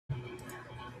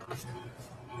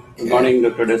Good morning,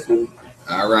 Dr. Desman.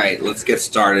 All right, let's get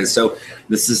started. So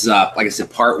this is, like I said,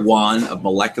 part one of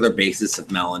molecular basis of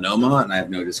melanoma, and I have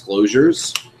no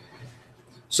disclosures.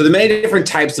 So there are many different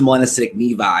types of melanocytic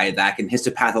nevi that can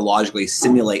histopathologically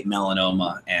simulate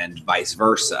melanoma and vice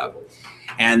versa.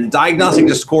 And diagnostic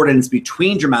discordance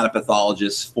between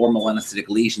dermatopathologists for melanocytic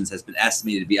lesions has been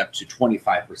estimated to be up to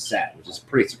 25%, which is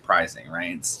pretty surprising,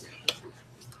 right?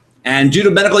 And due to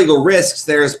medical legal risks,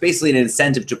 there's basically an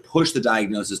incentive to push the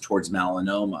diagnosis towards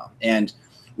melanoma. And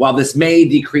while this may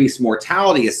decrease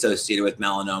mortality associated with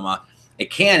melanoma,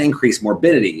 it can increase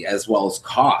morbidity as well as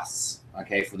costs,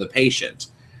 okay, for the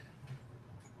patient.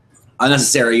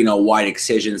 Unnecessary, wide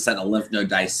excisions, sentinel lymph node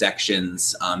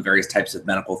dissections, various types of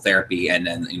medical therapy, and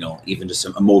then, even just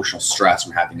some emotional stress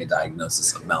from having a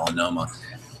diagnosis of melanoma,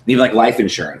 and even like life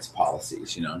insurance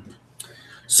policies,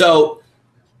 So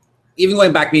even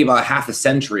going back maybe about half a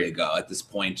century ago at this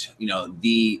point,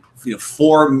 the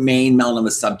four main melanoma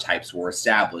subtypes were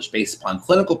established based upon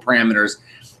clinical parameters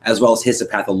as well as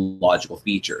histopathological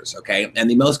features, okay? And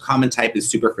the most common type is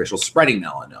superficial spreading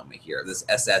melanoma here, this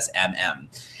SSMM.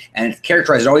 And it's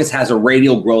characterized, it always has a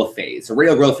radial growth phase. So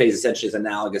radial growth phase essentially is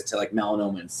analogous to like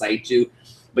melanoma in situ,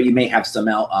 but you may have some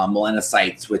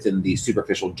melanocytes within the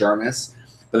superficial dermis.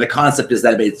 But the concept is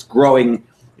that it's growing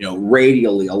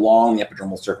radially along the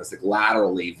epidermal surface, like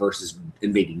laterally versus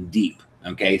invading deep,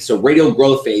 okay? So radial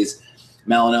growth phase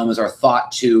melanomas are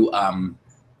thought to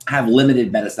have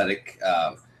limited metastatic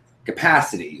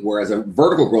capacity, whereas a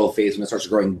vertical growth phase, when it starts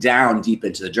growing down deep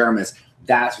into the dermis,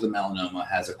 that's where the melanoma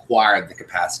has acquired the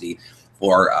capacity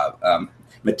for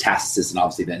metastasis and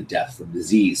obviously then death from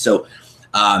disease. So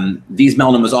these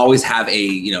melanomas always have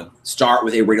a, start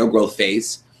with a radial growth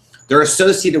phase. They're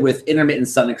associated with intermittent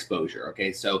sun exposure,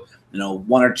 okay? So,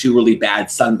 one or two really bad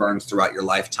sunburns throughout your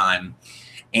lifetime.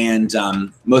 And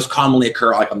most commonly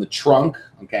occur like on the trunk,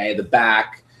 okay, the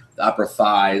back, the upper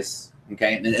thighs,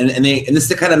 okay? And this is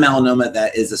the kind of melanoma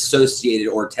that is associated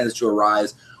or tends to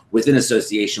arise within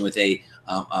association with a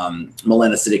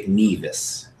melanocytic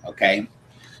nevus, okay?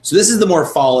 So this is the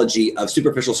morphology of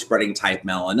superficial spreading type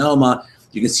melanoma.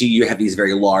 You can see you have these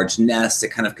very large nests. It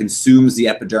kind of consumes the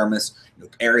epidermis,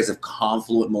 areas of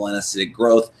confluent melanocytic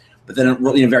growth. But then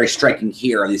really very striking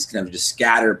here are these kind of just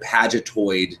scattered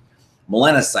pagetoid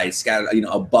melanocytes scattered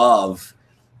above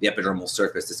the epidermal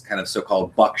surface, this kind of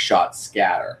so-called buckshot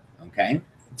scatter, okay?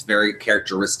 It's very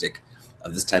characteristic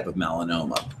of this type of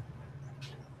melanoma.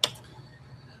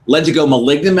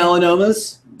 Lentigo-malignant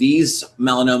melanomas. These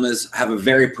melanomas have a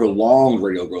very prolonged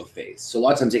radial growth phase. So a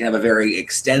lot of times they can have a very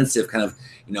extensive kind of,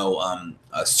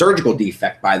 surgical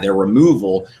defect by their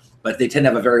removal, but they tend to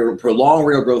have a very prolonged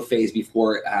radial growth phase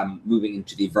before moving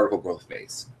into the vertical growth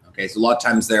phase. Okay, so a lot of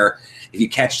times if you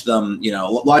catch them, a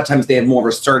lot of times they have more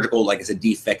of a surgical, like I said,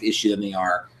 defect issue than they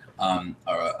are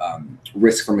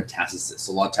risk for metastasis.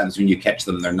 So a lot of times when you catch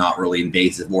them, they're not really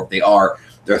invasive, or if they are,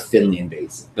 they're thinly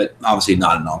invasive, but obviously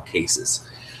not in all cases.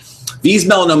 These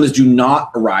melanomas do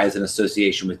not arise in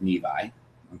association with nevi,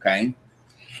 okay?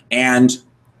 And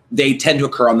they tend to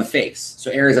occur on the face.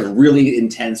 So areas of really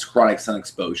intense chronic sun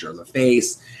exposure, the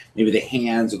face, maybe the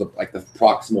hands, or the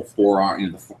proximal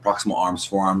forearm, the proximal arms,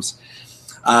 forearms.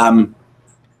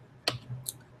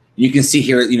 You can see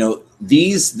here,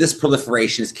 this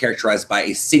proliferation is characterized by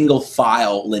a single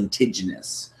file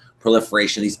lentiginous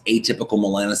proliferation of these atypical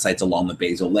melanocytes along the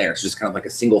basal layer. So just kind of like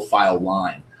a single file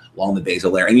line along the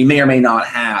basal layer. And you may or may not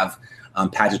have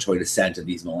pagetoid descent of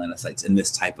these melanocytes in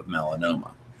this type of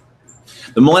melanoma.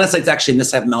 The melanocytes actually in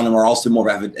this type of melanoma are also more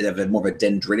of a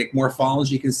dendritic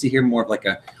morphology. You can see here more of like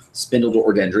a spindle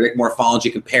or dendritic morphology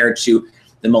compared to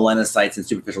the melanocytes in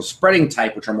superficial spreading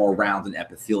type, which are more round and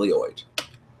epithelioid.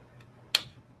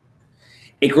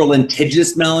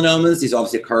 Acrolentiginous melanomas, these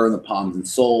obviously occur in the palms and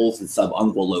soles and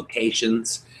subungual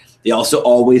locations. They also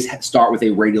always start with a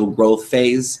radial growth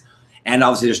phase. And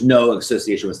obviously there's no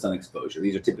association with sun exposure.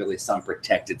 These are typically sun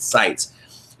protected sites.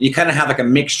 You kind of have like a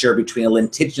mixture between a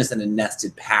lentiginous and a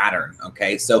nested pattern,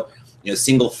 okay? So,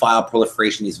 single file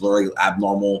proliferation, these very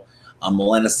abnormal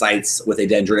melanocytes with a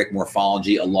dendritic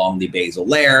morphology along the basal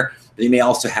layer. But you may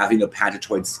also have,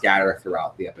 pagetoid scatter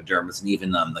throughout the epidermis and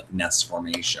even like nest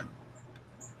formation.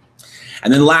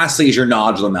 And then lastly is your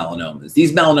nodular melanomas.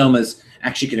 These melanomas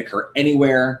actually can occur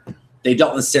anywhere. They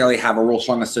don't necessarily have a real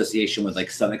strong association with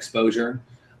like sun exposure.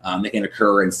 They can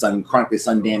occur in chronically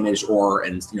sun damaged or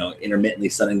in intermittently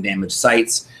sun damaged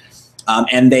sites.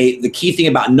 And the key thing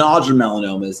about nodular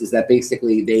melanomas is that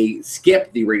basically they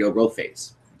skip the radial growth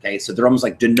phase. Okay, so they're almost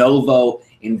like de novo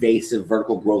invasive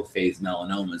vertical growth phase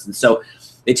melanomas, and so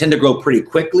they tend to grow pretty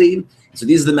quickly. So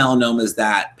these are the melanomas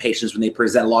that patients, when they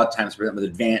present, a lot of times present with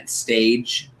advanced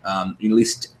stage, at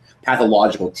least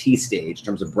pathological T stage in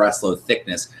terms of breast lobe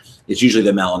thickness. It's usually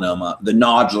the melanoma, the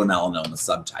nodular melanoma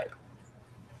subtype.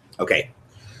 Okay,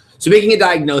 so making a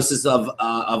diagnosis of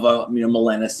a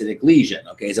melanocytic lesion.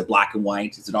 Okay, is it black and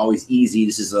white? Is it always easy?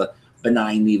 This is a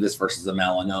benign nevus versus a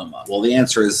melanoma. Well, the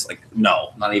answer is like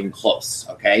no, not even close.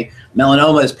 Okay,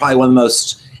 melanoma is probably one of the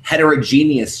most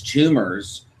heterogeneous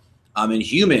tumors in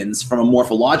humans from a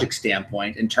morphologic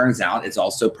standpoint, and turns out it's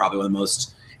also probably one of the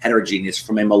most heterogeneous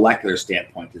from a molecular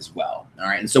standpoint as well. All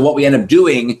right, and so what we end up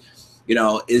doing,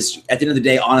 is at the end of the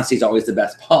day, honesty is always the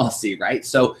best policy, right?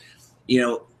 So,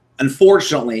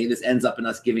 unfortunately, this ends up in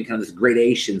us giving kind of this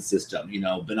gradation system,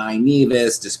 benign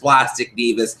nevus, dysplastic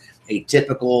nevus,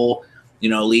 atypical,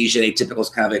 lesion. Atypical is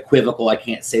kind of equivocal. I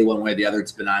can't say one way or the other.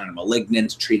 It's benign or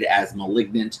malignant, treat it as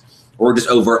malignant, or just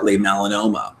overtly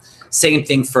melanoma. Same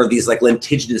thing for these like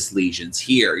lentiginous lesions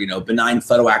here, benign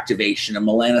photoactivation of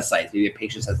melanocytes. Maybe a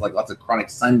patient has like lots of chronic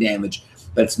sun damage,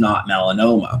 but it's not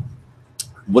melanoma.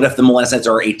 What if the melanocytes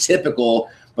are atypical,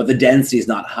 but the density is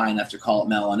not high enough to call it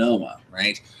melanoma,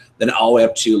 right? Then all the way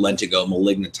up to lentigo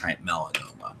malignant type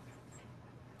melanoma.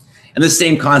 And the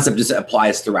same concept just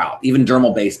applies throughout, even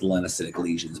dermal-based melanocytic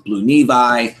lesions, blue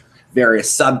nevi,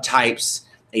 various subtypes,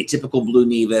 atypical blue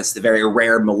nevus, the very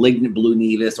rare malignant blue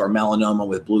nevus or melanoma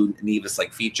with blue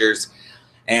nevus-like features.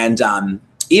 And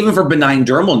even for benign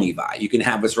dermal nevi, you can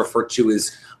have what's referred to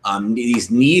as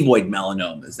these nevoid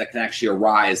melanomas that can actually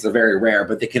arise. They're very rare,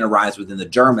 but they can arise within the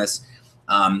dermis,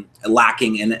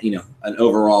 lacking in an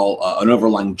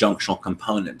overlying junctional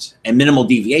component. And minimal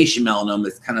deviation melanoma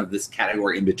is kind of this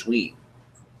category in between.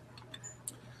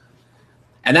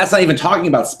 And that's not even talking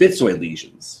about spitzoid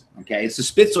lesions. Okay, so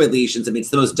spitzoid lesions, it's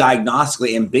the most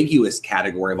diagnostically ambiguous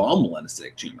category of all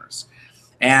melanocytic tumors.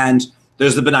 And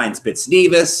there's the benign spitz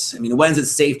nevus. When is it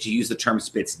safe to use the term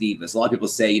spitz nevus? A lot of people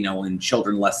say, in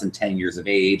children less than 10 years of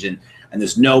age, and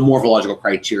there's no morphological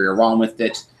criteria wrong with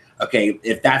it. Okay,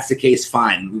 if that's the case,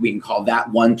 fine. We can call that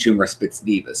one tumor spitz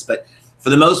nevus. But for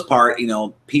the most part,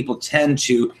 people tend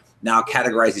to now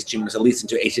categorize these tumors at least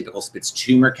into atypical spitz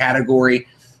tumor category,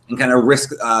 and kind of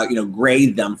risk,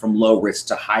 grade them from low risk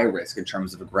to high risk in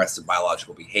terms of aggressive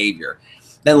biological behavior.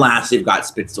 Then lastly, you've got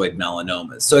spitzoid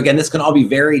melanomas. So again, this can all be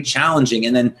very challenging.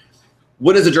 And then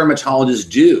what does a dermatologist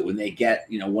do when they get,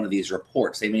 one of these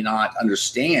reports? They may not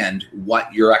understand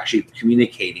what you're actually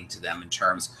communicating to them in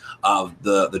terms of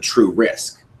the true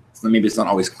risk. So maybe it's not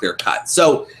always clear cut.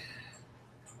 So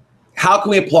how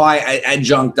can we apply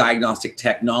adjunct diagnostic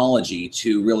technology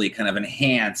to really kind of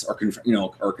enhance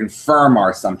or confirm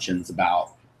our assumptions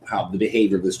about how the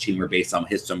behavior of this tumor based on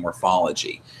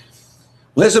histomorphology?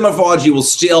 Well, histomorphology will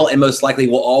still and most likely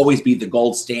will always be the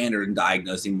gold standard in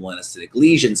diagnosing melanocytic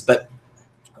lesions. But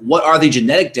what are the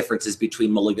genetic differences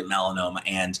between malignant melanoma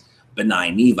and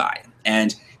benign nevi?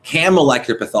 And can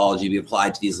molecular pathology be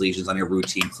applied to these lesions on a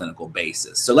routine clinical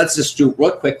basis? So let's just do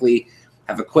real quickly,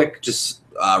 have a quick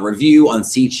review on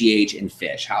CGH in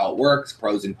fish, how it works,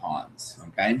 pros and cons,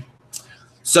 okay?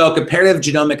 So comparative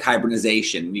genomic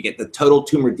hybridization, you get the total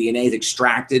tumor DNA is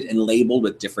extracted and labeled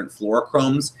with different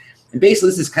fluorochromes. And basically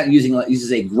this is kind of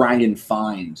uses a grind and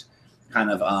find kind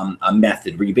of a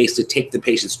method where you basically take the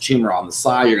patient's tumor on the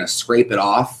side, you're gonna scrape it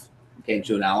off, okay,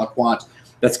 into an aliquot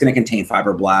that's gonna contain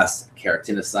fibroblasts,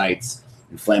 keratinocytes,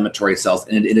 inflammatory cells,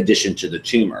 in addition to the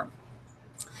tumor.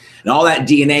 And all that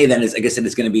DNA then is, like I said,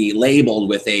 is going to be labeled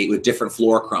with different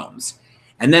fluorochromes.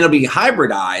 And then it'll be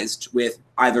hybridized with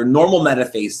either normal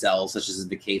metaphase cells, such as is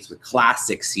the case with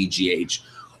classic CGH,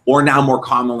 or now more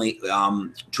commonly to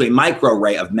a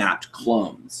microarray of mapped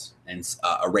clones and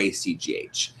array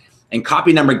CGH. And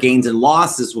copy number gains and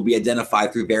losses will be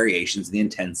identified through variations in the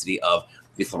intensity of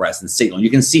the fluorescent signal. You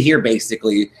can see here,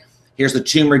 basically, here's the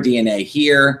tumor DNA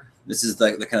here. This is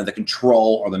the kind of the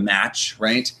control or the match,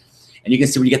 right? And you can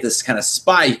see when you get this kind of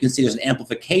spike, you can see there's an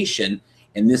amplification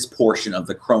in this portion of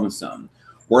the chromosome.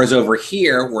 Whereas over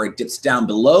here, where it dips down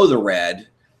below the red,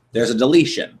 there's a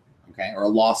deletion, okay, or a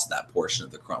loss of that portion of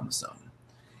the chromosome.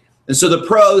 And so the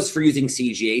pros for using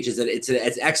CGH is that it's an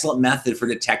excellent method for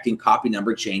detecting copy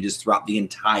number changes throughout the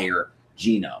entire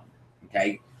genome,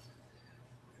 okay?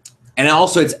 And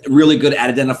also it's really good at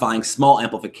identifying small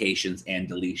amplifications and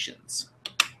deletions.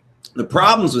 The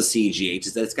problems with CGH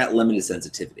is that it's got limited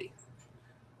sensitivity.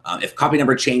 If copy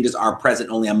number changes are present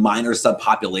in only a minor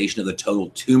subpopulation of the total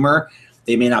tumor,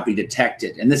 they may not be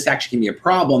detected. And this actually can be a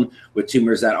problem with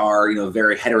tumors that are,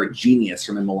 very heterogeneous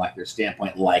from a molecular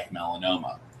standpoint, like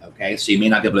melanoma. Okay, so you may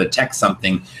not be able to detect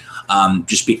something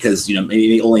just because,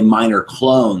 maybe only minor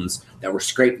clones that were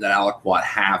scraped that aliquot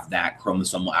have that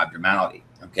chromosomal abnormality.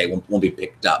 okay, won't be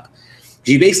picked up.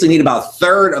 You basically need about a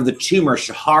third of the tumor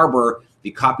to harbor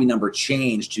the copy number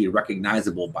change to be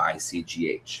recognizable by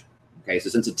CGH. Okay, so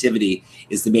sensitivity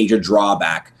is the major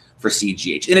drawback for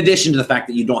CGH. In addition to the fact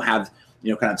that you don't have,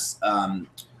 kind of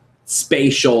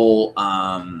spatial,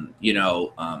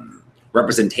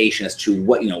 representation as to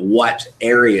what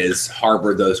areas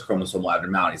harbor those chromosomal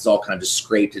abnormalities. It's all kind of just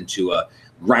scraped into a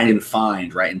grind and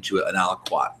find, right, into an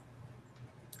aliquot.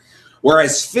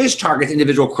 Whereas FISH targets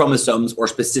individual chromosomes or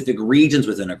specific regions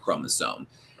within a chromosome.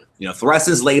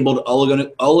 Fluorescence labeled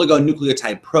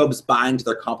oligonucleotide probes bind to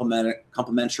their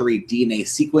complementary DNA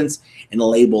sequence and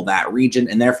label that region,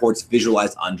 and therefore it's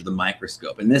visualized under the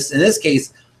microscope. In this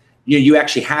case, you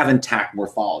actually have intact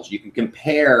morphology. You can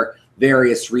compare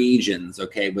various regions,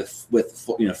 okay, with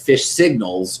FISH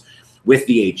signals with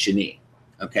the H&E.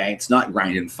 Okay, it's not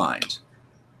grind and find.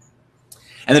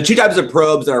 And the two types of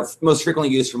probes that are most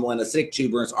frequently used for melanocytic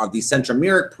tumors are the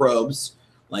centromeric probes,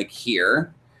 like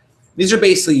here. These are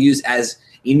basically used as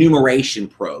enumeration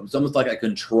probes, almost like a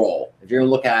control. If you're going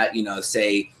to look at,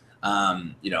 say,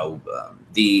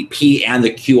 the P and the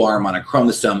Q arm on a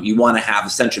chromosome, you want to have a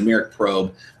centromeric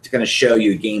probe to kind of show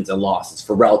you gains and losses,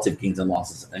 for relative gains and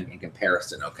losses in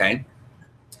comparison, okay?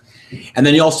 And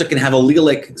then you also can have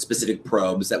allelic specific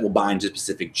probes that will bind to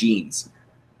specific genes,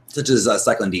 such as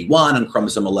cyclin D1 on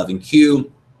chromosome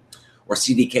 11q, or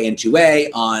CDKN2A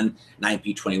on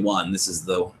 9p21. This is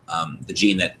the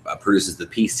gene that produces the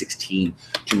P16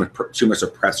 tumor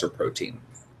suppressor protein.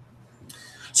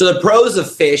 So the pros of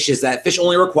FISH is that FISH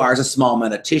only requires a small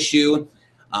amount of tissue.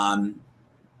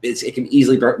 It can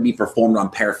easily be performed on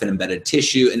paraffin-embedded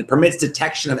tissue, and it permits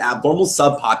detection of abnormal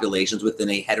subpopulations within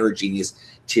a heterogeneous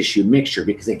tissue mixture,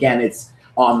 because again, it's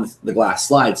on the glass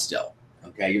slide still.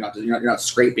 Okay, you're not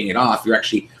scraping it off. You're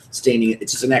actually staining it.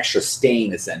 It's just an extra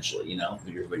stain, essentially.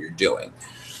 What you're doing.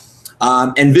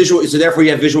 And visual. So therefore,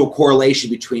 you have visual correlation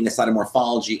between the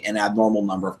cytomorphology and abnormal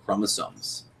number of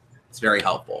chromosomes. It's very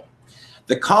helpful.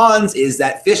 The cons is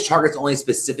that FISH targets only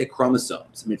specific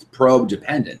chromosomes. I mean, it's probe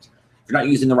dependent. If you're not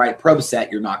using the right probe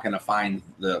set, you're not going to find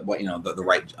the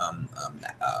right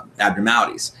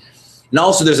abnormalities. And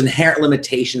also, there's inherent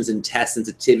limitations in test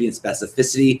sensitivity and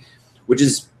specificity, which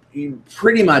is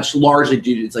pretty much largely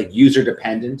due to, it's like user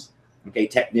dependent, okay,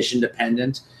 technician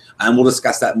dependent, and we'll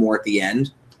discuss that more at the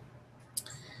end.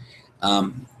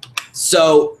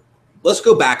 So let's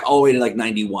go back all the way to like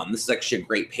 91. This is actually a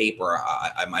great paper,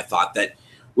 I thought, that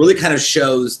really kind of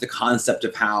shows the concept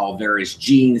of how various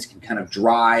genes can kind of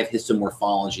drive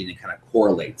histomorphology, and it kind of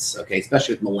correlates, okay,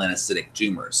 especially with melanocytic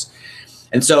tumors.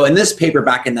 And so in this paper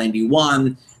back in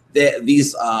 91,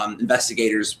 these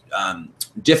investigators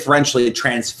differentially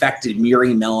transfected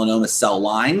murine melanoma cell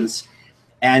lines.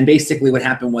 And basically what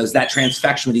happened was that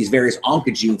transfection with these various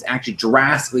oncogenes actually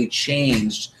drastically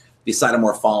changed the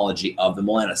cytomorphology of the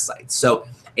melanocytes. So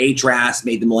HRAS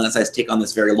made the melanocytes take on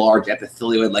this very large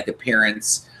epithelioid-like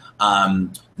appearance,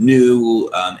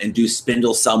 induced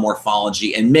spindle cell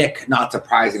morphology, and MYC, not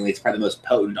surprisingly, it's probably the most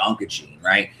potent oncogene,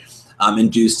 right?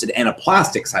 Induced an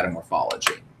anaplastic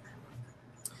cytomorphology.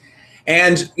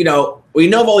 And, we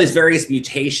know of all these various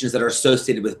mutations that are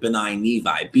associated with benign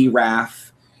nevi.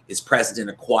 BRAF is present in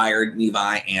acquired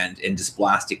nevi and in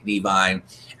dysplastic nevi,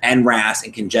 NRAS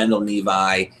in congenital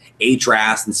nevi,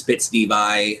 HRAS and Spitz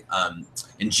nevi,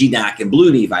 and GNAC and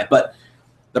blue nevi. But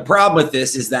the problem with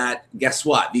this is that, guess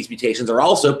what? These mutations are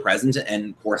also present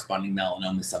in corresponding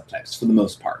melanoma subtypes for the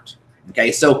most part.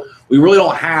 Okay, so we really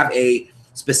don't have a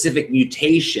specific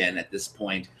mutation at this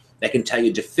point that can tell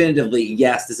you definitively,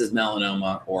 yes, this is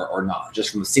melanoma or not,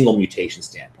 just from a single mutation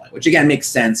standpoint, which again makes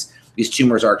sense. These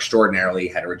tumors are extraordinarily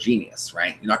heterogeneous,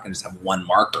 right? You're not going to just have one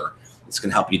marker. It's going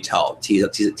to help you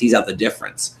tease out the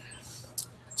difference.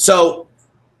 So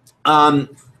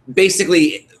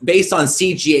basically, based on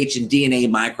CGH and DNA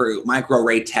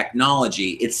microarray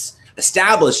technology, it's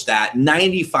established that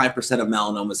 95% of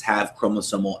melanomas have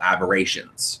chromosomal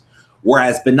aberrations,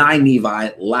 whereas benign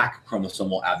nevi lack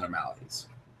chromosomal abnormalities.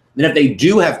 And if they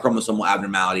do have chromosomal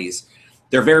abnormalities,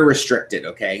 they're very restricted,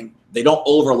 okay? They don't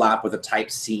overlap with the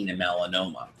type seen in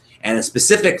melanoma. And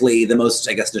specifically, the most,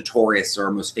 I guess, notorious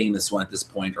or most famous one at this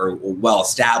point, or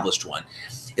well-established one,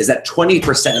 is that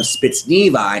 20% of Spitz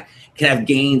nevi can have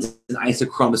gains in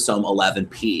isochromosome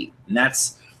 11p. And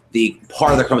that's the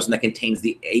part of the chromosome that contains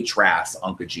the HRAS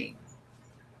oncogene.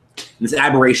 And this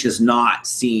aberration is not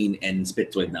seen in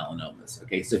spitzoid melanomas,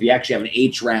 okay? So if you actually have an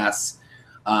HRAS,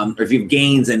 or if you have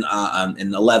gains in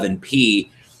 11p,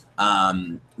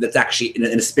 that's actually in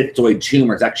a spitzoid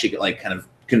tumor, it's actually like kind of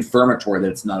confirmatory that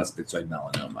it's not a spitzoid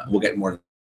melanoma. We'll get more to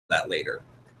that later.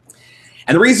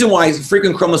 And the reason why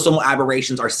frequent chromosomal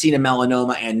aberrations are seen in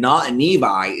melanoma and not in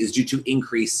nevi is due to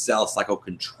increased cell cycle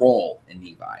control in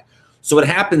nevi. So what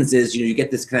happens is, you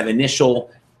get this kind of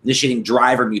initiating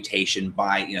driver mutation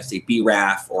by, say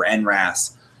BRAF or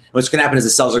NRAS. What's going to happen is the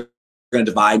cells are going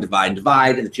to divide,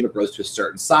 and the tumor grows to a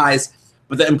certain size.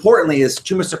 But importantly is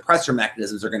tumor suppressor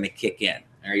mechanisms are going to kick in.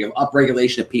 You have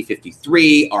upregulation of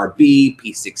P53, RB,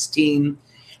 P16,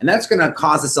 and that's going to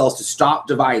cause the cells to stop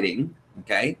dividing,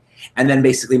 okay, and then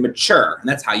basically mature. And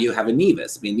that's how you have a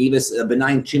nevus. I mean, nevus, a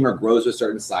benign tumor grows to a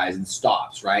certain size and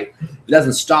stops, right? If it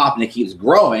doesn't stop and it keeps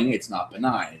growing, it's not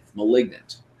benign, it's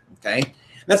malignant, okay?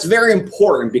 And that's very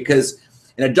important because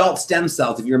in adult stem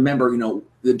cells, if you remember,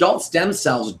 the adult stem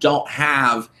cells don't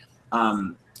have,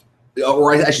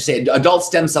 or I should say, adult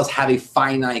stem cells have a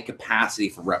finite capacity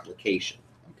for replication,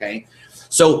 okay?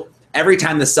 So every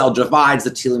time the cell divides,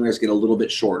 the telomeres get a little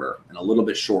bit shorter and a little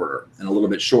bit shorter and a little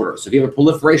bit shorter. So if you have a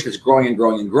proliferation that's growing and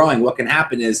growing and growing, what can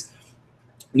happen is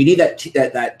you need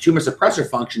that tumor suppressor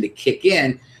function to kick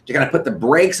in to kind of put the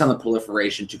brakes on the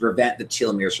proliferation to prevent the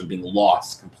telomeres from being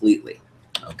lost completely,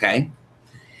 okay? And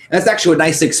that's actually what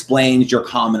nicely explains your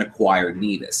common acquired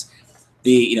nevus.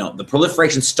 The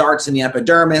proliferation starts in the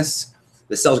epidermis.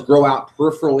 The cells grow out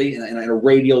peripherally in a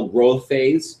radial growth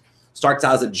phase. Starts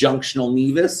out as a junctional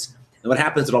nevus. And what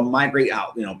happens, it'll migrate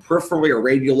out, peripherally or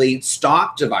radially,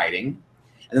 stop dividing,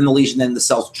 and then the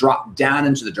cells drop down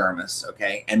into the dermis,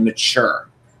 okay, and mature.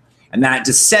 And that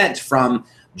descent from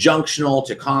junctional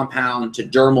to compound to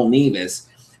dermal nevus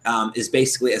is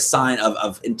basically a sign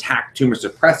of intact tumor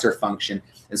suppressor function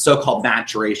and so-called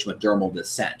maturation with dermal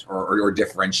descent or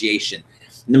differentiation.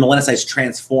 And the melanocytes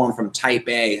transform from type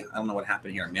A, I don't know what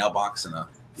happened here, a mailbox and a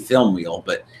film wheel,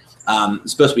 but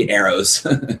it's supposed to be arrows.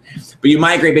 But you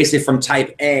migrate basically from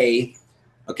type A,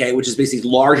 okay, which is basically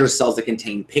larger cells that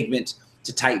contain pigment,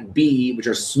 to type B, which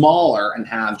are smaller and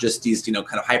have just these, kind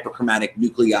of hyperchromatic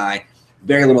nuclei,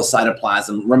 very little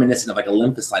cytoplasm, reminiscent of like a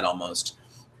lymphocyte almost.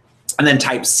 And then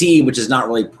type C, which is not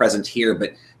really present here,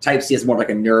 but type C is more like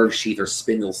a nerve sheath or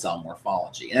spindle cell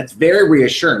morphology. And that's very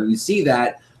reassuring. When you see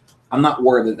that, I'm not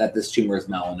worried that this tumor is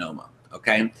melanoma,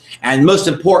 okay? And most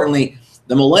importantly,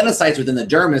 the melanocytes within the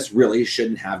dermis really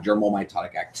shouldn't have dermal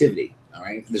mitotic activity, all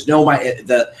right?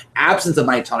 The absence of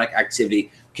mitotic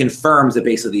activity confirms that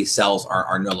basically these cells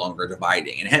are no longer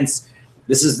dividing. And hence,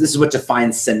 this is what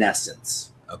defines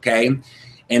senescence, okay?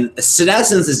 And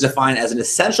senescence is defined as an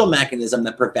essential mechanism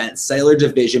that prevents cellular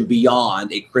division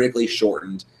beyond a critically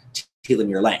shortened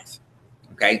telomere length,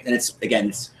 okay? And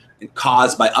it's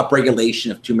caused by upregulation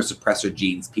of tumor suppressor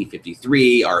genes,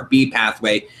 P53, RB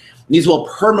pathway. These will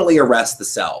permanently arrest the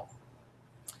cell.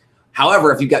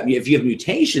 However, if you have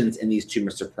mutations in these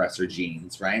tumor suppressor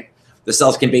genes, right, the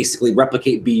cells can basically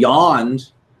replicate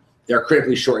beyond their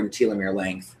critically shortened telomere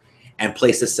length and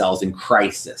place the cells in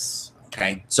crisis,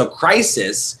 okay? So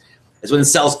crisis is when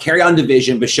cells carry on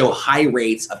division but show high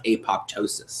rates of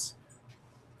apoptosis.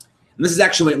 And this is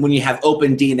actually when you have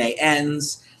open DNA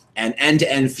ends and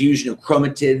end-to-end fusion of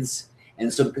chromatids.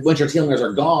 And so once your telomeres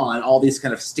are gone, all these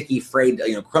kind of sticky, frayed,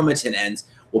 chromatin ends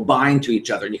will bind to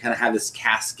each other, and you kind of have this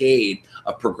cascade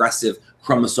of progressive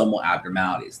chromosomal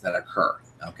abnormalities that occur,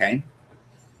 okay?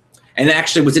 And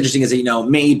actually what's interesting is that,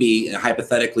 maybe,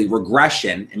 hypothetically,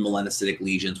 regression in melanocytic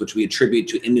lesions, which we attribute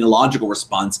to immunological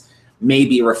response, may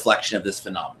be a reflection of this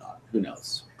phenomenon. Who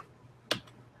knows?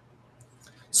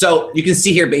 So you can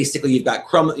see here, basically, you've got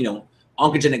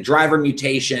oncogenic driver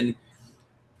mutation.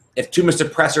 If tumor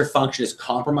suppressor function is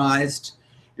compromised,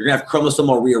 you're gonna have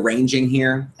chromosomal rearranging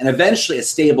here, and eventually a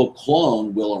stable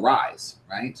clone will arise,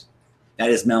 right? That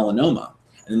is melanoma.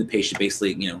 And then the patient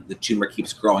basically, the tumor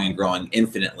keeps growing and growing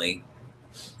infinitely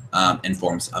and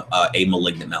forms a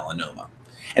malignant melanoma.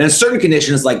 And in certain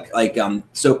conditions like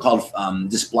so-called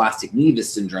dysplastic nevus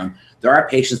syndrome, there are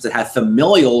patients that have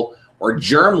familial or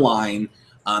germline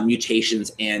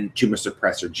mutations and tumor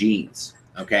suppressor genes,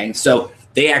 okay? So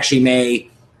they actually may,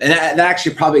 and that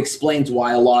actually probably explains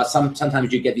why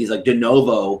sometimes you get these like de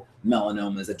novo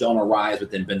melanomas that don't arise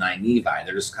within benign nevi.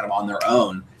 They're just kind of on their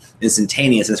own,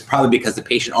 instantaneous. And it's probably because the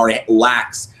patient already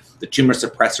lacks the tumor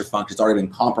suppressor function. It's already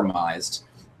been compromised.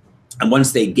 And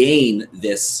once they gain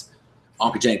this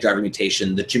oncogenic driver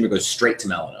mutation, the tumor goes straight to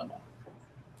melanoma,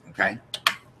 okay?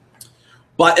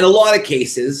 But in a lot of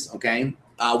cases, okay,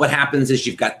 what happens is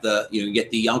you get the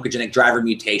oncogenic driver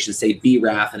mutation, say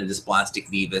BRAF in a dysplastic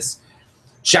nevus.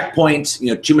 Checkpoint,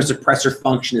 tumor suppressor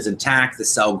function is intact. The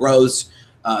cell grows.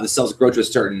 The cells grow to a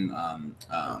certain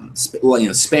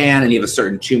span, and you have a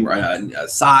certain tumor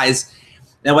size.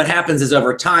 Now, what happens is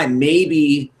over time,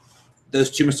 maybe those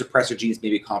tumor suppressor genes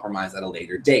may be compromised at a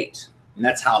later date. And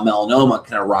that's how melanoma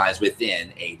can arise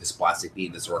within a dysplastic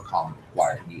nevus or a common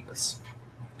acquired nevus.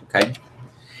 Okay.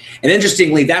 And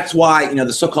interestingly, that's why,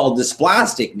 the so-called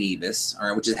dysplastic nevus, all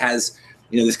right, which has,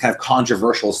 this kind of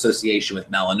controversial association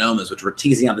with melanomas, which we're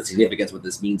teasing out the significance, what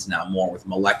this means now more with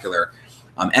molecular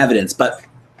evidence. But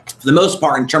for the most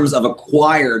part, in terms of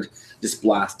acquired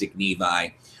dysplastic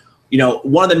nevi,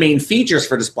 one of the main features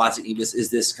for dysplastic nevus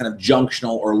is this kind of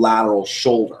junctional or lateral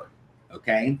shoulder,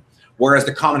 okay? Whereas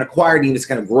the common acquired nevus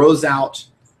kind of grows out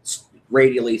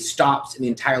radially, stops, and the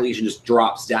entire lesion just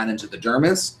drops down into the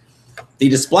dermis. The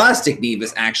dysplastic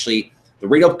nevus, actually, the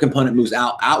radial component moves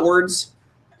outwards,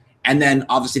 and then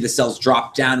obviously the cells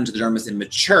drop down into the dermis and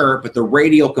mature, but the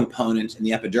radial component in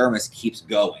the epidermis keeps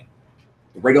going.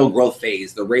 The radial growth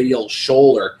phase, the radial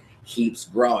shoulder keeps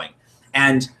growing.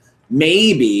 And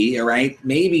maybe, all right,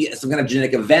 maybe some kind of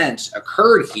genetic event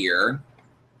occurred here,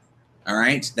 all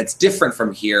right, that's different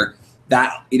from here,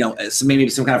 that, so maybe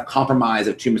some kind of compromise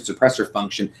of tumor suppressor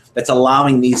function that's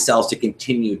allowing these cells to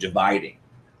continue dividing,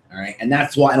 all right? And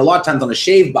that's why, and a lot of times on a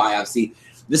shave biopsy,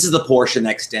 this is the portion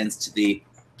that extends to the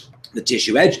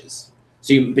tissue edges.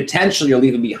 So you're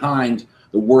leaving behind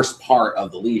the worst part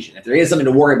of the lesion. If there is something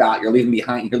to worry about, you're leaving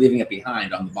it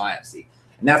behind on the biopsy.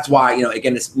 And that's why,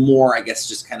 again, it's more, I guess,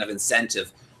 just kind of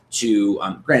incentive to,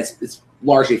 granted, it's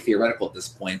largely theoretical at this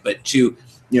point, but to,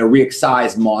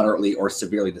 re-excise moderately or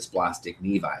severely dysplastic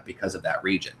nevi because of that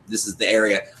region. This is the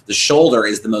area, the shoulder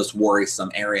is the most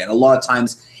worrisome area. And a lot of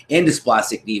times in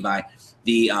dysplastic nevi,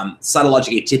 the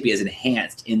cytologic atypia is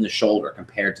enhanced in the shoulder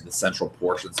compared to the central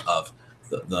portions of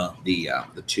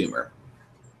the tumor.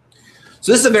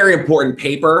 So this is a very important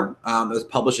paper that was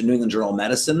published in New England Journal of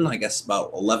Medicine, I guess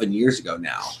about 11 years ago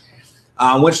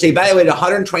now, which they evaluated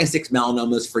 126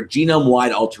 melanomas for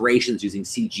genome-wide alterations using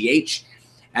CGH,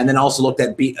 and then also looked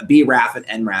at BRAF and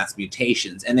NRAS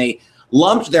mutations. And they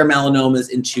lumped their melanomas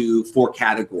into 4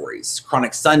 categories: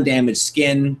 chronic sun-damaged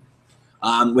skin,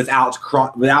 without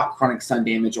chronic sun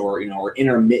damage or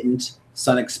intermittent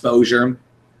sun exposure,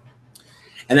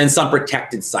 and then some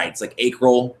protected sites like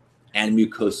acral and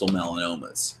mucosal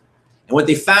melanomas. And what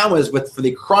they found was for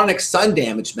the chronic sun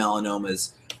damaged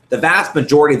melanomas, the vast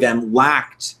majority of them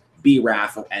lacked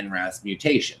BRAF or NRAS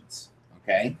mutations,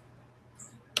 okay?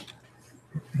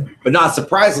 But not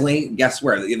surprisingly, guess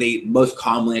where? They most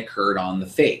commonly occurred on the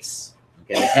face,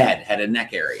 okay, the head and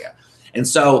neck area. And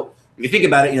so if you think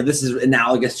about it, this is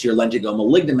analogous to your lentigoma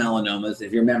malignant melanomas.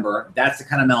 If you remember, that's the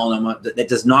kind of melanoma that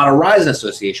does not arise in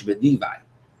association with nevi.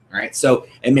 All right, so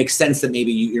it makes sense that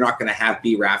maybe you're not going to have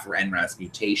BRAF or NRAS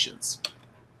mutations.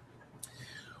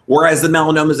 Whereas the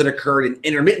melanomas that occurred in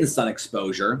intermittent sun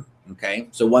exposure, okay,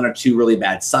 so 1 or 2 really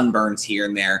bad sunburns here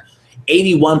and there,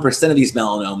 81% of these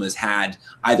melanomas had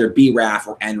either BRAF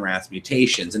or NRAS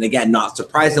mutations. And again, not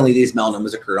surprisingly, these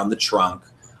melanomas occurred on the trunk,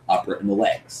 upper, and the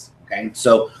legs, okay?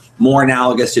 So more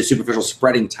analogous to superficial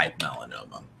spreading type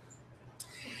melanoma.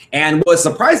 And what's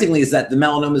surprisingly is that the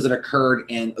melanomas that occurred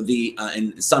in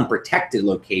in sun-protected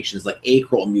locations like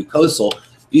acral and mucosal,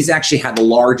 these actually had the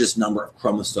largest number of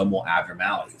chromosomal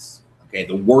abnormalities. Okay,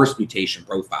 the worst mutation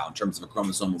profile in terms of a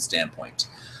chromosomal standpoint.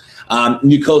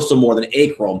 Mucosal more than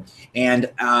acral, and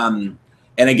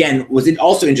again, what's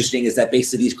also interesting is that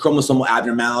basically these chromosomal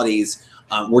abnormalities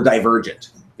were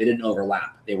divergent. They didn't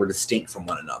overlap. They were distinct from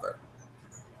one another.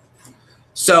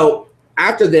 So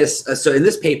after this, so in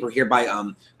this paper here by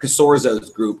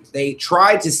Casorzo's group, they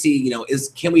tried to see,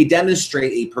 can we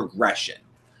demonstrate a progression,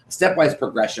 a stepwise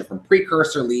progression from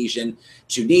precursor lesion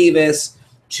to nevus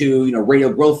to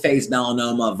radial growth phase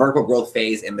melanoma, vertical growth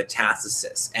phase, and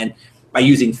metastasis, and by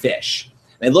using FISH.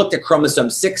 They looked at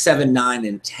chromosomes 6, 7, 9,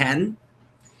 and 10,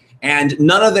 and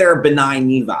none of their benign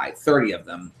nevi, 30 of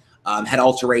them, had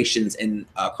alterations in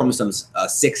chromosomes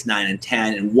 6, 9, and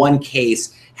 10. In one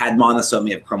case, had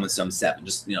monosomia of chromosome 7,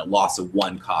 just loss of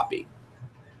 1 copy.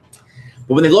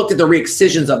 But when they looked at the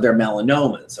re-excisions of their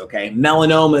melanomas, okay,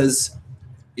 melanomas,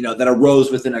 that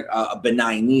arose within a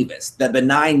benign nevus, the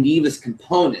benign nevus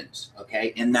component,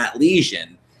 okay, in that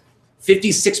lesion,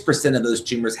 56% of those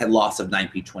tumors had loss of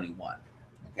 9p21.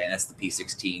 Okay, that's the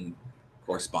p16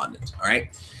 correspondent. All right.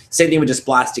 Same thing with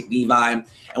dysplastic nevi. And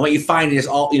what you find is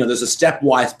there's a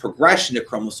stepwise progression of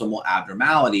chromosomal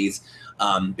abnormalities,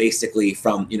 basically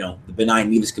from the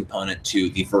benign nevus component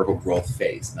to the vertical growth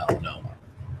phase melanoma.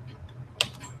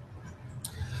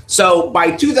 So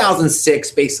by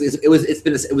 2006, basically, it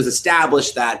was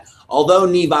established that although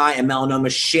nevi and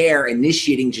melanoma share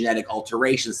initiating genetic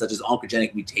alterations such as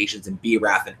oncogenic mutations in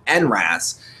BRAF and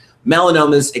NRAS,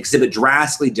 melanomas exhibit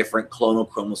drastically different clonal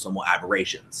chromosomal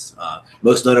aberrations,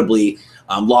 most notably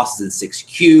losses in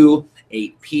 6q,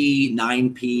 8p,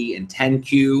 9p, and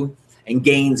 10q. and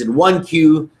gains in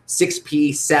 1Q,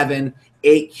 6P, 7,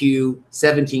 8Q,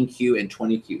 17Q, and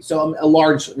 20Q. So a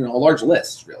large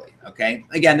list, really. Okay,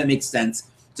 again, that makes sense.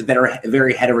 It's a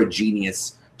very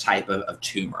heterogeneous type of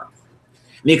tumor.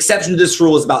 And the exception to this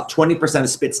rule is about 20% of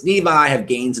Spitz nevi have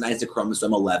gains in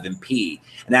isochromosome 11p,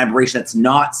 an aberration that's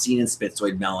not seen in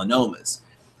spitzoid melanomas.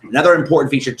 Another important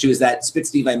feature too is that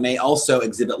Spitz nevi may also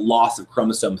exhibit loss of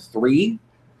chromosome 3,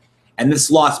 and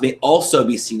this loss may also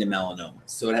be seen in melanomas.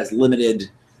 So it has limited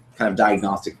kind of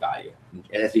diagnostic value.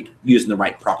 It has to be used in the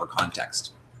right proper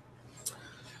context.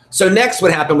 So next,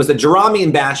 what happened was the Jerami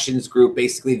and Bastian's group,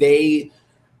 basically, they,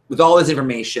 with all this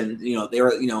information, they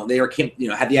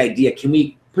had the idea: can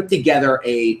we put together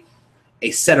a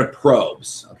set of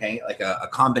probes, okay, like a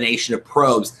combination of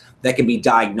probes that can be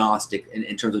diagnostic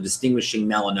in terms of distinguishing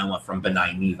melanoma from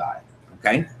benign nevi,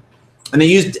 okay? And they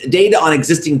used data on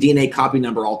existing DNA copy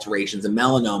number alterations in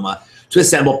melanoma to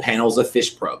assemble panels of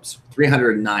FISH probes,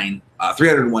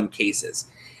 301 cases.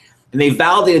 And they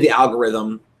validated the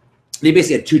algorithm. They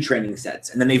basically had 2 training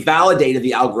sets, and then they validated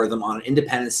the algorithm on an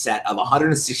independent set of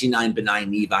 169 benign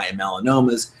nevi and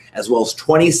melanomas, as well as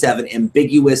 27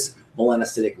 ambiguous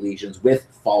melanocytic lesions with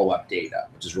follow-up data,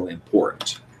 which is really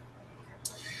important.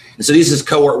 And so this is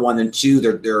cohort 1 and 2.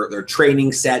 They're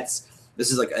training sets. This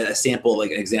is like a sample,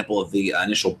 like an example of the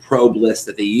initial probe list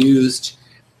that they used.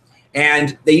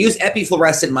 And they used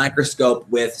epifluorescent microscope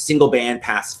with single band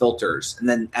pass filters, and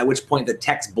then at which point the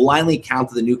techs blindly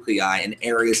counted the nuclei in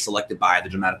areas selected by the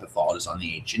dermatopathologist on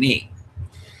the H&E.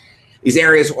 These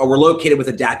areas were located with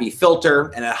a DAPI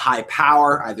filter and at high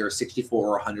power, either 64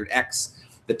 or 100x.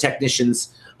 The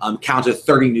technicians counted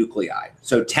 30 nuclei,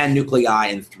 so 10 nuclei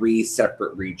in 3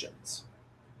 separate regions.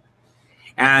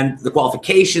 And the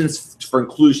qualifications for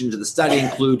inclusion to the study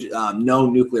include no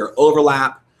nuclear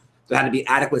overlap. There had to be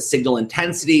adequate signal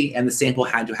intensity, and the sample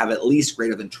had to have at least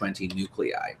greater than 20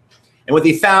 nuclei. And what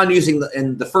they found using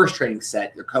in the first training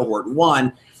set, your cohort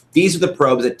 1, these are the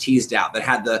probes that teased out, that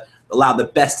had allowed the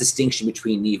best distinction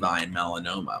between nevi and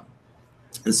melanoma.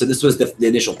 And so this was the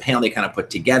initial panel they kind of put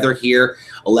together here: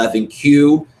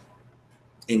 11Q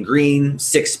in green,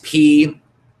 6P,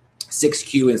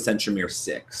 6Q, and centromere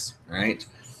 6. All right.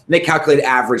 And they calculated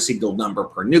average signal number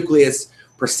per nucleus,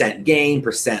 percent gain,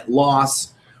 percent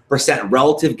loss, percent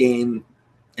relative gain,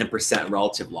 and percent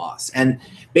relative loss. And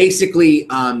basically,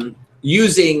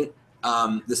 using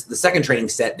the second training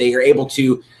set, they are able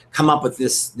to come up with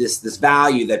this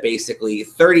value that basically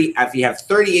if you have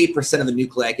 38% of the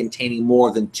nuclei containing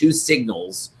more than 2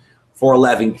 signals for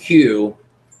 11Q,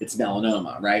 it's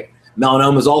melanoma, right?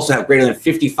 Melanomas also have greater than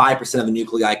 55% of the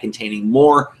nuclei containing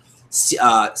more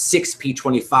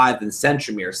 6P25 than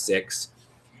centromere 6,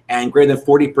 and greater than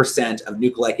 40% of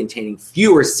nuclei containing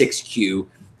fewer 6Q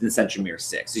than centromere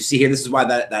 6. You see here, this is why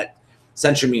that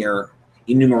centromere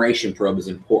enumeration probe is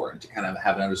important, to kind of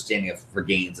have an understanding for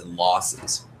gains and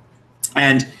losses.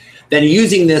 And then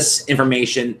using this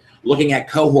information, looking at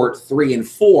cohort 3 and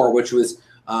 4, which was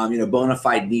bona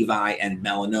fide nevi and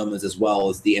melanomas, as well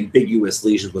as the ambiguous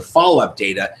lesions with follow-up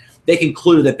data, they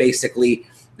concluded that basically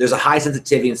there's a high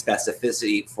sensitivity and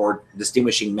specificity for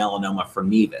distinguishing melanoma from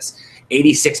nevus.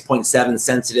 86.7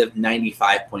 sensitive,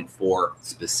 95.4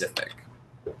 specific.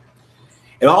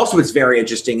 And also what's very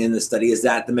interesting in this study is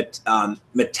that the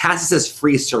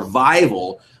metastasis-free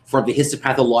survival for the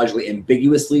histopathologically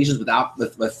ambiguous lesions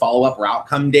with follow-up or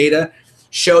outcome data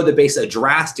showed that basically a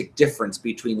drastic difference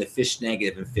between the FISH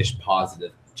negative and FISH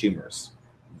positive tumors.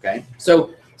 Okay,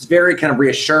 so it's very kind of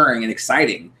reassuring and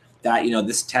exciting that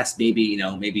this test may be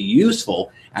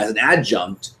useful as an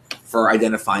adjunct for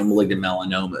identifying malignant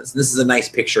melanomas. And this is a nice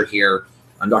picture here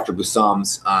on Dr.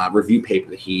 Bussam's review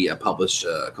paper that he published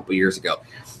a couple years ago.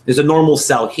 There's a normal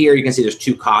cell here. You can see there's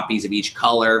 2 copies of each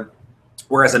color,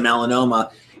 whereas a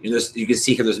melanoma, you can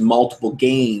see here there's multiple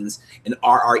gains in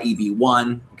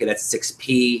RREB1. Okay, that's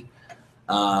 6P.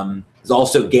 There's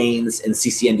also gains in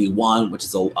CCND1, which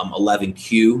is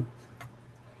 11Q.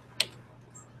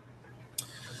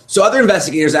 So other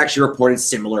investigators actually reported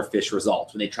similar FISH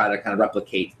results when they try to kind of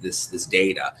replicate this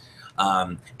data.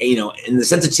 And the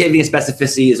sensitivity and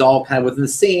specificity is all kind of within the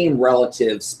same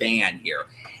relative span here.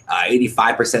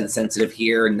 85% sensitive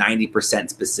here, 90%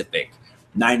 specific,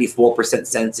 94%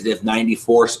 sensitive,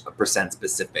 94%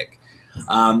 specific,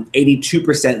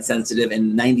 82% sensitive,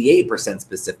 and 98%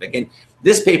 specific. And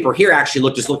this paper here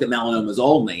actually just looked at melanomas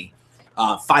only,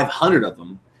 500 of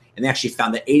them, and they actually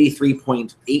found that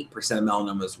 83.8% of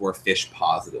melanomas were FISH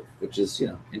positive, which is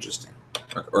interesting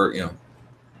or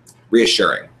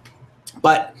reassuring.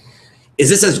 But is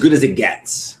this as good as it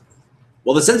gets?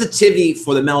 Well, the sensitivity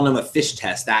for the melanoma FISH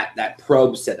test, that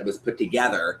probe set that was put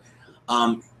together,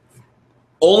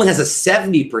 only has a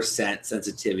 70%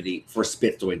 sensitivity for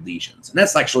spitzoid lesions. And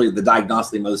that's actually the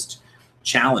diagnostically most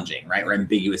challenging, right, or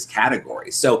ambiguous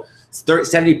category. So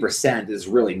 70% is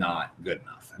really not good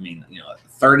enough. I mean,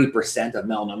 30% of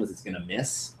melanomas it's going to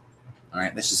miss. All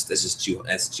right, that's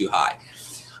too high.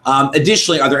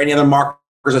 Additionally, are there any other markers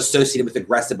associated with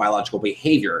aggressive biological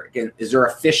behavior? Again, is there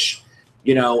a FISH,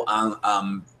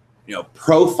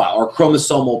 profile or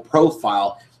chromosomal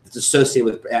profile that's associated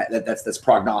with that's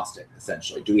prognostic?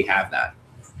 Essentially, do we have that?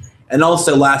 And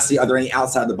also, lastly, are there any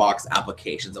outside the box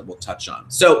applications that we'll touch on?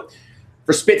 So,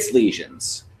 for Spitz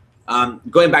lesions,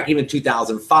 going back even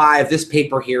 2005, this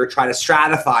paper here tried to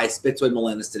stratify spitzoid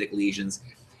melanocytic lesions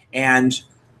and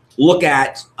look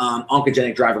at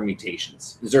oncogenic driver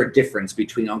mutations. Is there a difference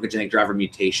between oncogenic driver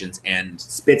mutations and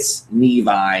Spitz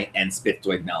nevi and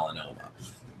spitzoid melanoma?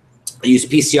 They use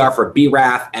PCR for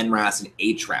BRAF, NRAS, and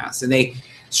HRAS, and they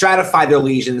stratify their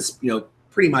lesions,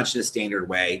 pretty much in a standard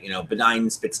way. Benign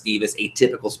Spitz nevus,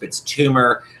 atypical Spitz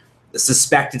tumor, the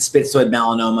suspected spitzoid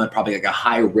melanoma, probably like a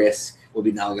high risk, will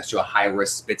be analogous to a high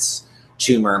risk Spitz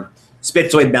tumor,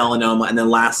 spitzoid melanoma, and then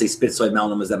lastly, spitzoid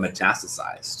melanomas that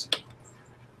metastasized.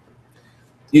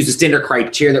 Use the standard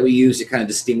criteria that we use to kind of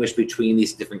distinguish between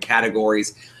these different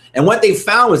categories. And what they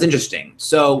found was interesting.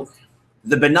 So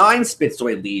the benign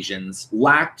spitzoid lesions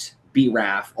lacked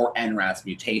BRAF or NRAS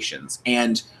mutations.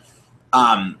 And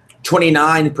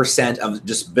 29% of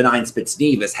just benign Spitz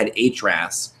nevus had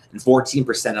HRAS, and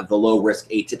 14% of the low-risk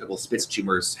atypical Spitz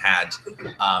tumors had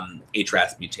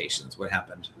HRAS mutations. What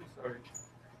happened? Sorry.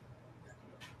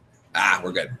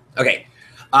 We're good. Okay.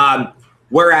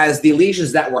 Whereas the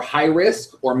lesions that were high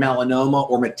risk or melanoma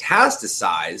or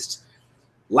metastasized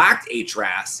lacked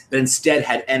HRAS, but instead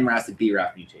had NRAS and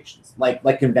BRAF mutations,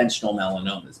 like conventional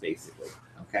melanomas, basically.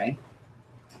 Okay.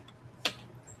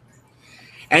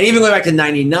 And even going back to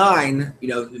 99,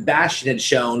 Bastian had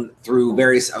shown through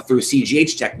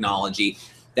CGH technology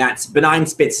that benign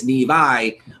Spitz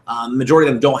nevi, majority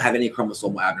of them don't have any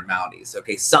chromosomal abnormalities.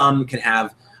 Okay, some can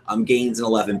have gains in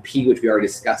 11p, which we already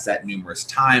discussed that numerous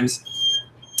times.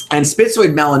 And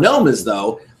spitzoid melanomas,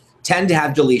 though, tend to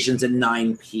have deletions in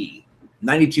 9p,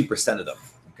 92% of them.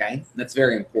 Okay, that's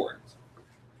very important.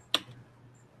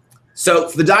 So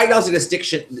for the diagnostic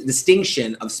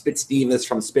distinction of Spitz nevus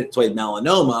from spitzoid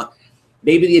melanoma,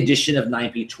 maybe the addition of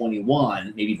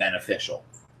 9p21 may be beneficial.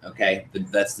 Okay,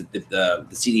 that's the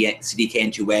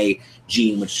CDKN2A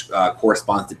gene, which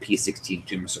corresponds to P16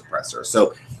 tumor suppressor.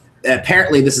 So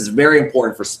apparently this is very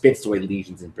important for spitzoid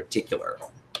lesions in particular.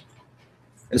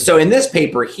 And so in this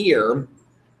paper here,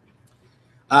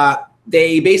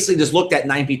 they basically just looked at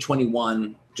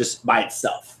 9p21 just by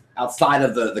itself, outside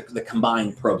of the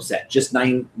combined probe set, just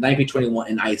 9p21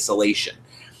 in isolation,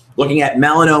 looking at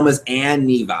melanomas and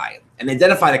nevi, and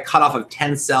identified a cutoff of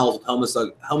 10 cells with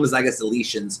homozygous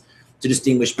deletions to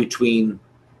distinguish between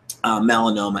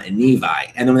melanoma and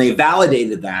nevi. And then when they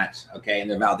validated that, okay, in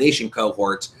their validation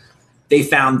cohort, they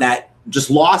found that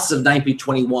just loss of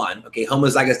 9p21, okay,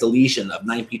 homozygous deletion of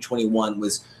 9p21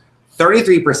 was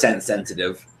 33%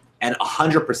 sensitive and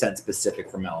 100% specific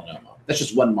for melanoma. That's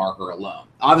just one marker alone.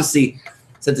 Obviously,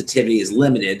 sensitivity is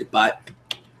limited, but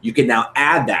you can now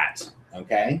add that,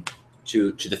 okay,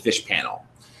 to the FISH panel.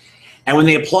 And when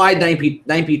they applied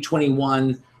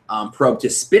 9p21 probe to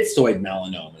spitzoid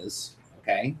melanomas,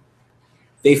 okay,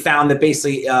 they found that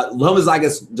basically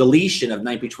homozygous deletion of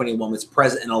 9p21 was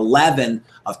present in 11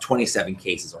 of 27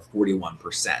 cases, or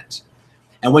 41%.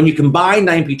 And when you combine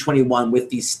 9p21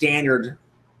 with the standard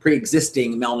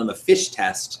pre-existing melanoma FISH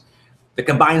test, the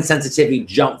combined sensitivity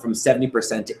jumped from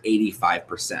 70% to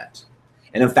 85%.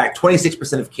 And in fact,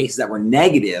 26% of cases that were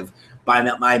negative by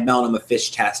my melanoma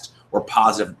FISH test were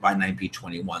positive by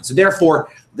 9p21. So therefore,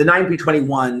 the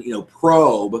 9p21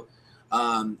 probe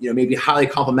may be highly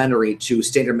complementary to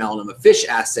standard melanoma FISH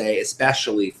assay,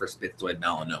 especially for spitzoid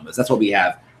melanomas. That's what we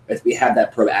have. We have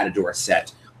that probe added to our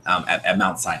set at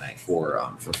Mount Sinai for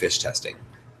FISH testing.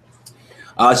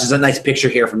 This is a nice picture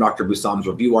here from Dr. Bussam's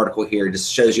review article here. It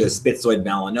just shows you a spitzoid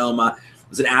melanoma.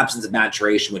 There's an absence of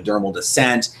maturation with dermal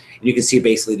descent. And you can see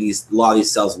basically a lot of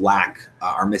these cells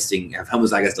are missing, have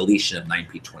homozygous deletion of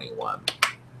 9p21.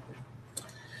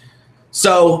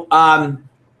 So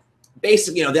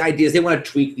basically, the idea is they want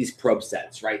to tweak these probe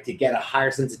sets, right, to get a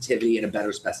higher sensitivity and a better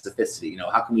specificity.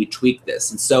 How can we tweak this?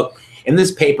 And so in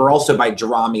this paper, also by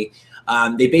Jarami,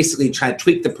 they basically tried to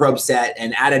tweak the probe set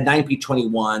and added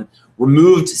 9p21,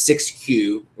 removed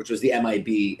 6q, which was the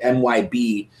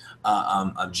MYB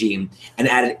gene, and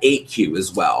added 8q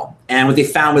as well. And what they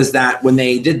found was that when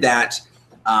they did that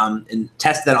and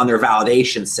tested that on their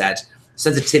validation set,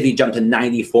 sensitivity jumped to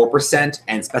 94%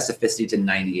 and specificity to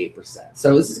 98%.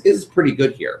 So this is pretty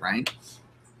good here, right?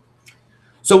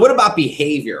 So what about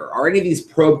behavior? Are any of these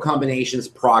probe combinations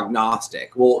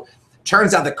prognostic? Well,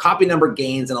 turns out the copy number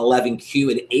gains in 11q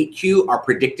and 8q are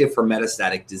predictive for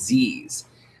metastatic disease.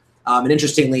 And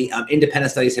interestingly,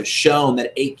 independent studies have shown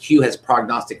that 8q has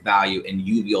prognostic value in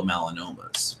uveal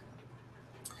melanomas.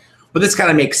 But this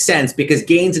kind of makes sense because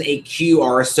gains in 8q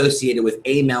are associated with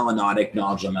amelanotic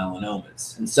nodular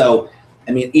melanomas. And so,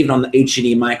 I mean, even on the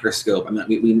H&E microscope, I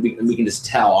mean, we can just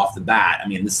tell off the bat, I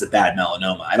mean, this is a bad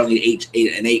melanoma. I don't need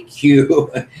an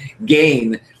 8q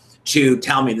gain to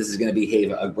tell me this is going to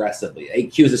behave aggressively.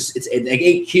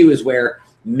 8q is where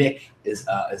MYC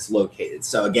is located.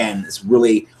 So again, it's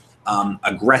really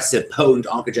aggressive, potent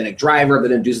oncogenic driver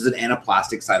that induces an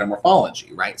anaplastic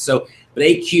cytomorphology, right? So, but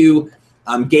 8q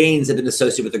gains have been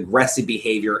associated with aggressive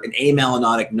behavior, an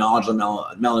amelanotic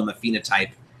nodular melanoma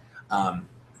phenotype,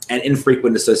 and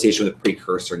infrequent association with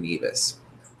precursor nevus.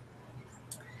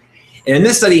 And in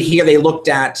this study here, they looked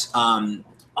at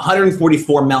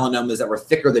 144 melanomas that were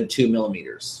thicker than 2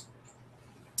 millimeters.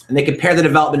 And they compared the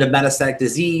development of metastatic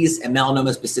disease and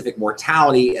melanoma-specific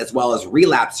mortality, as well as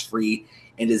relapse-free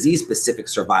and disease-specific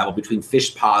survival between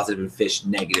FISH-positive and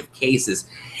FISH-negative cases.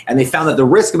 And they found that the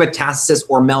risk of metastasis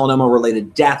or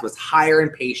melanoma-related death was higher in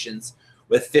patients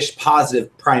with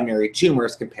FISH-positive primary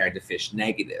tumors compared to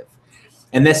FISH-negative.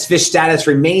 And this FISH status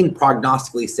remained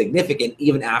prognostically significant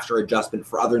even after adjustment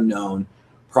for other known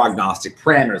prognostic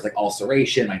parameters like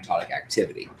ulceration, mitotic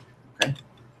activity, okay?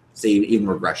 So even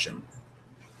regression.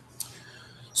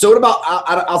 So what about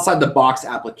outside the box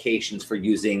applications for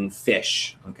using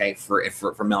FISH, okay, for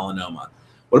melanoma?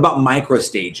 What about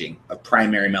microstaging of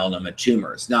primary melanoma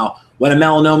tumors? Now, when a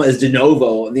melanoma is de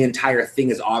novo and the entire thing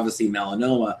is obviously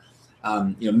melanoma,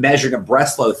 you know, measuring a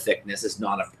breast lobe thickness is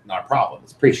not a problem.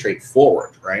 It's pretty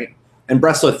straightforward, right? And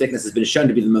breast lobe thickness has been shown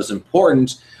to be the most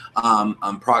important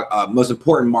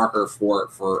marker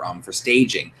for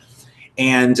staging.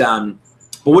 And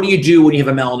but what do you do when you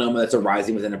have a melanoma that's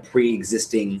arising within a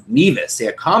pre-existing nevus, say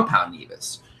a compound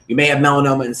nevus? You may have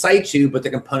melanoma in situ, but the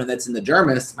component that's in the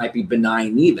dermis might be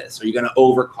benign nevus. Are you going to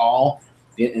overcall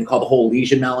and call the whole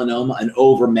lesion melanoma and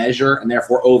overmeasure and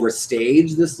therefore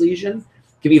overstage this lesion?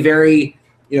 It can be very,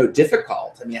 you know,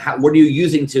 difficult. I mean, what are you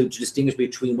using to distinguish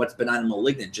between what's benign and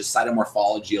malignant? Just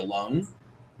cytomorphology alone,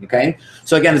 okay?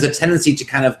 So again, there's a tendency to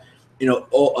kind of,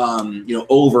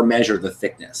 overmeasure the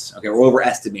thickness, okay, or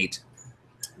overestimate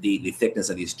the thickness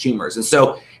of these tumors. And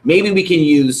so maybe we can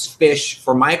use FISH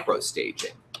for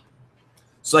microstaging.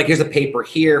 So like here's a paper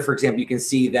here, for example, you can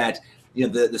see that, you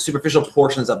know, the superficial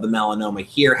portions of the melanoma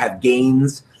here have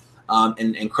gains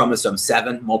in chromosome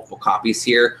 7, multiple copies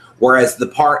here, whereas the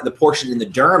portion in the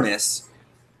dermis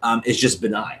is just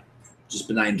benign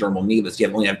dermal nevus.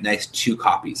 You only have nice 2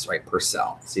 copies, right, per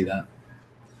cell. See that?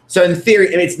 So in theory,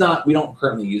 I mean, it's not, we don't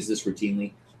currently use this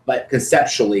routinely, but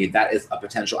conceptually that is a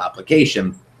potential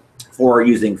application for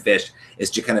using FISH, is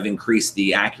to kind of increase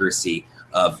the accuracy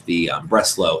of the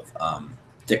breast lobe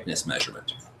thickness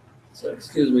measurement. So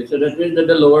excuse me, so that means that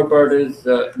the lower part is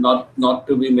not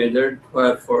to be measured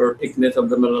for thickness of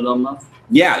the melanoma?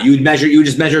 Yeah, you would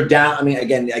just measure down. I mean,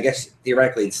 again, I guess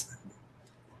theoretically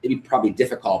it'd be probably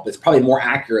difficult, but it's probably more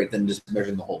accurate than just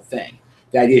measuring the whole thing.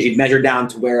 The idea is you'd measure down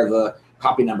to where the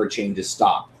copy number changes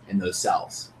stop in those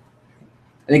cells.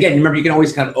 And again, remember, you can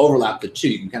always kind of overlap the two.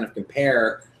 You can kind of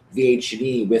compare the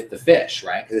H&E with the FISH,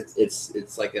 right? Because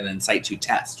it's like an in situ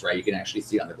test, right? You can actually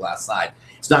see it on the glass side.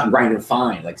 It's not grind and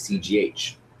fine like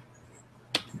CGH.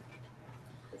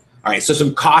 All right, so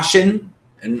some caution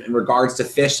in regards to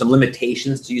FISH, some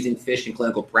limitations to using FISH in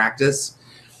clinical practice.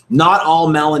 Not all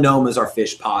melanomas are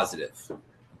FISH positive.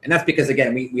 And that's because,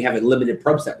 again, we have a limited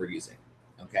probe set we're using,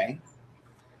 okay?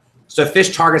 So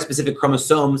FISH targets specific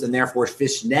chromosomes and therefore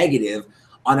FISH negative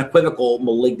unequivocal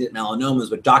malignant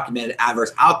melanomas with documented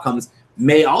adverse outcomes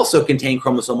may also contain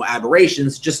chromosomal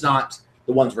aberrations, just not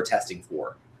the ones we're testing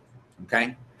for,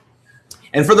 okay?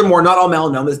 And furthermore, not all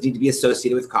melanomas need to be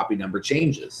associated with copy number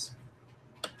changes.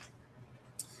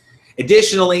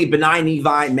 Additionally, benign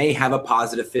nevi may have a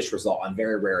positive FISH result on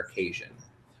very rare occasion.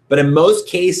 But in most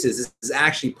cases, this is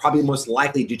actually probably most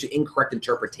likely due to incorrect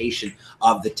interpretation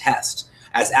of the test,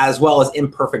 as well as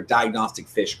imperfect diagnostic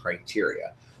FISH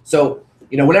criteria. So,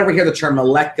 you know, whenever we hear the term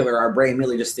molecular, our brain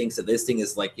really just thinks that this thing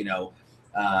is like,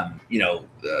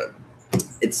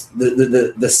 it's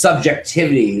the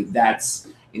subjectivity that's,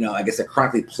 I guess that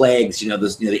chronically plagues,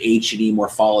 the H&E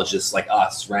morphologists like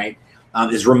us, right,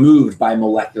 is removed by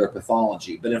molecular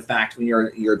pathology. But in fact, when you're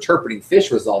interpreting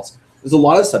FISH results, there's a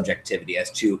lot of subjectivity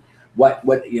as to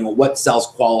what cells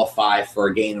qualify for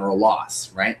a gain or a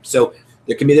loss, right? So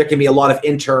there can be a lot of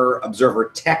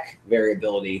inter-observer tech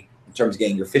variability in terms of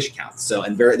getting your fish counts. So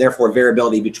therefore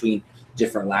variability between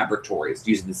different laboratories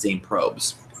using the same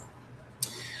probes.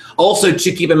 Also,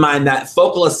 to keep in mind that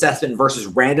focal assessment versus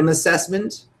random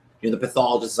assessment, the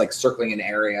pathologist is like circling an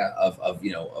area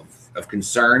of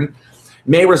concern,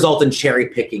 may result in cherry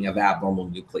picking of abnormal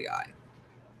nuclei.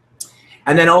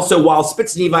 And then also, while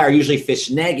Spitz nevi are usually fish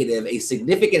negative, a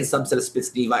significant subset of Spitz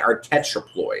nevi are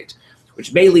tetraploid,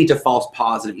 which may lead to false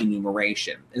positive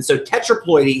enumeration. And so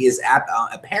tetraploidy is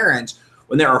apparent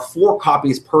when there are 4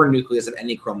 copies per nucleus of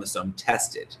any chromosome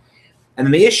tested. And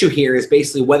then the issue here is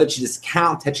basically whether to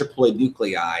discount tetraploid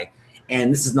nuclei,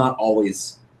 and this is not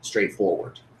always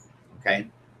straightforward, okay?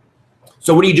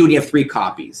 So what do you do when you have 3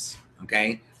 copies,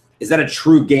 okay? Is that a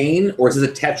true gain, or is this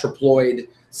a tetraploid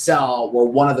cell where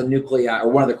one of the nuclei or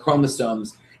one of the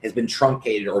chromosomes has been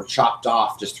truncated or chopped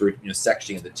off just through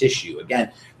sectioning of the tissue?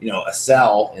 Again, a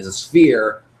cell is a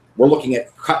sphere. We're looking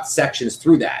at cut sections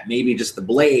through that. Maybe just the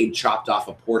blade chopped off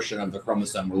a portion of the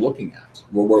chromosome we're looking at,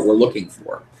 we're looking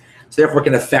for. So therefore, it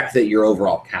can affect your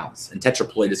overall counts. And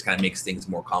tetraploid just kind of makes things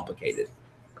more complicated.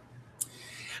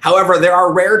 However, there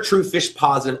are rare true fish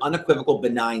positive unequivocal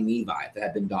benign nevi that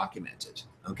have been documented,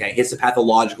 okay,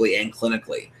 histopathologically and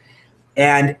clinically.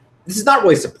 And this is not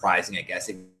really surprising, I guess,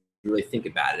 if you really think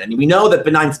about it. I mean, we know that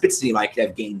benign Spitz nevi can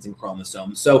have gains in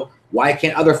chromosomes, so why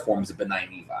can't other forms of benign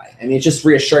nevi? I mean, it's just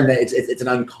reassuring that it's an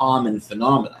uncommon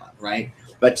phenomenon, right?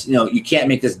 But you can't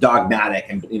make this dogmatic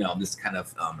and this kind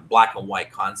of black and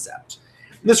white concept.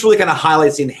 And this really kind of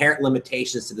highlights the inherent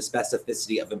limitations to the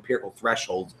specificity of empirical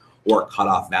thresholds or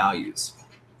cutoff values.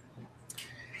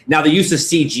 Now, the use of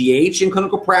CGH in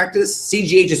clinical practice.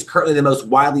 CGH is currently the most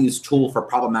widely used tool for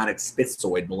problematic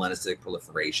spitzoid melanocytic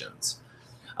proliferations.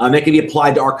 It can be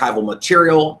applied to archival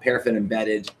material, paraffin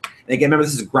embedded. And again, remember,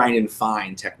 this is grind and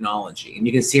fine technology. And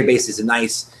you can see here basically it's a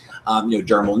nice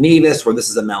dermal nevus, where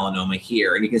this is a melanoma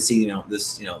here. And you can see,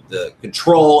 the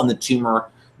control and the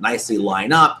tumor nicely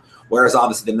line up, whereas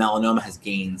obviously the melanoma has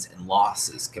gains and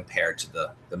losses compared to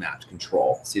the mapped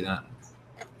control. See that?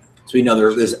 So we know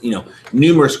there's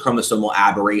numerous chromosomal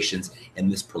aberrations in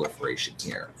this proliferation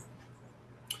here.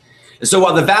 And so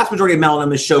while the vast majority of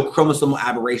melanomas show chromosomal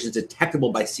aberrations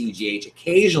detectable by CGH,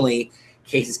 occasionally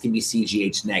cases can be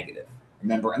CGH negative.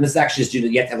 Remember, and this actually is due to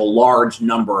you have to have a large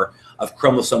number of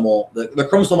chromosomal, the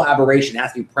chromosomal aberration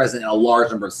has to be present in a large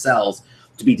number of cells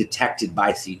to be detected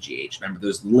by CGH. Remember,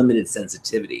 there's limited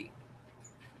sensitivity.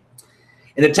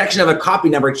 And detection of a copy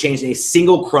number change in a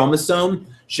single chromosome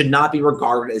should not be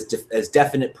regarded as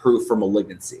definite proof for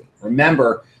malignancy.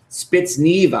 Remember, Spitz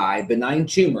nevi, benign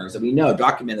tumors that we know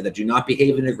documented that do not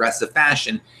behave in an aggressive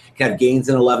fashion, can have gains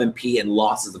in 11p and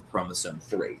losses of chromosome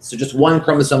 3. So just one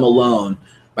chromosome alone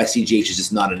by CGH is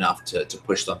just not enough to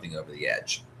push something over the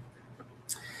edge.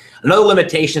 Another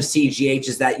limitation of CGH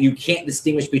is that you can't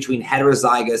distinguish between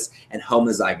heterozygous and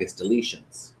homozygous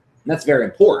deletions. And that's very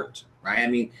important, right? I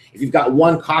mean, if you've got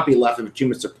one copy left of a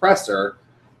tumor suppressor,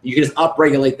 you can just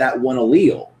upregulate that one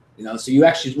allele, so you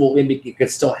actually maybe you could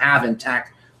still have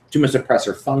intact tumor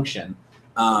suppressor function.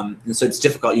 And so it's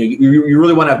difficult. You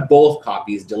really want to have both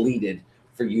copies deleted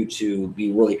for you to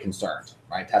be really concerned,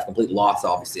 right? To have complete loss,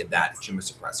 obviously, of that tumor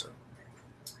suppressor.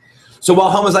 So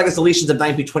while homozygous deletions of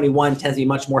 9p21 tends to be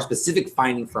much more specific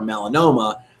finding for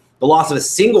melanoma, the loss of a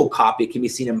single copy can be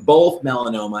seen in both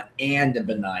melanoma and a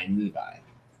benign nevi.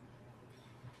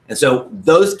 And so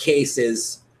those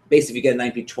cases, basically, if you get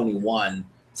a 9p21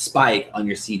 spike on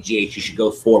your CGH, you should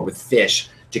go forward with FISH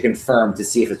to confirm to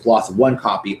see if it's loss of one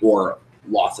copy or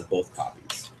loss of both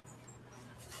copies.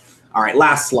 All right,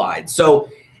 last slide. So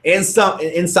in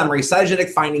summary,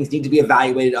 cytogenetic findings need to be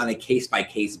evaluated on a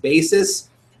case-by-case basis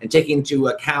and taking into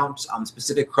account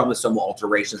specific chromosomal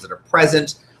alterations that are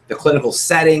present, the clinical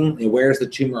setting, where is the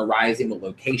tumor arising, what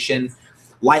location,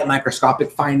 light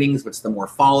microscopic findings, what's the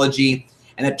morphology,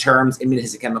 and the terms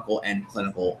immunohistochemical and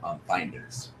clinical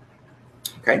findings.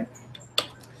 Okay.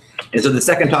 And so the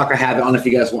second talk I have, I don't know if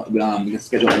you guys want, we can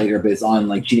schedule it later, but it's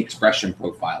on gene expression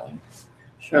profiling.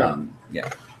 Sure.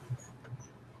 Yeah.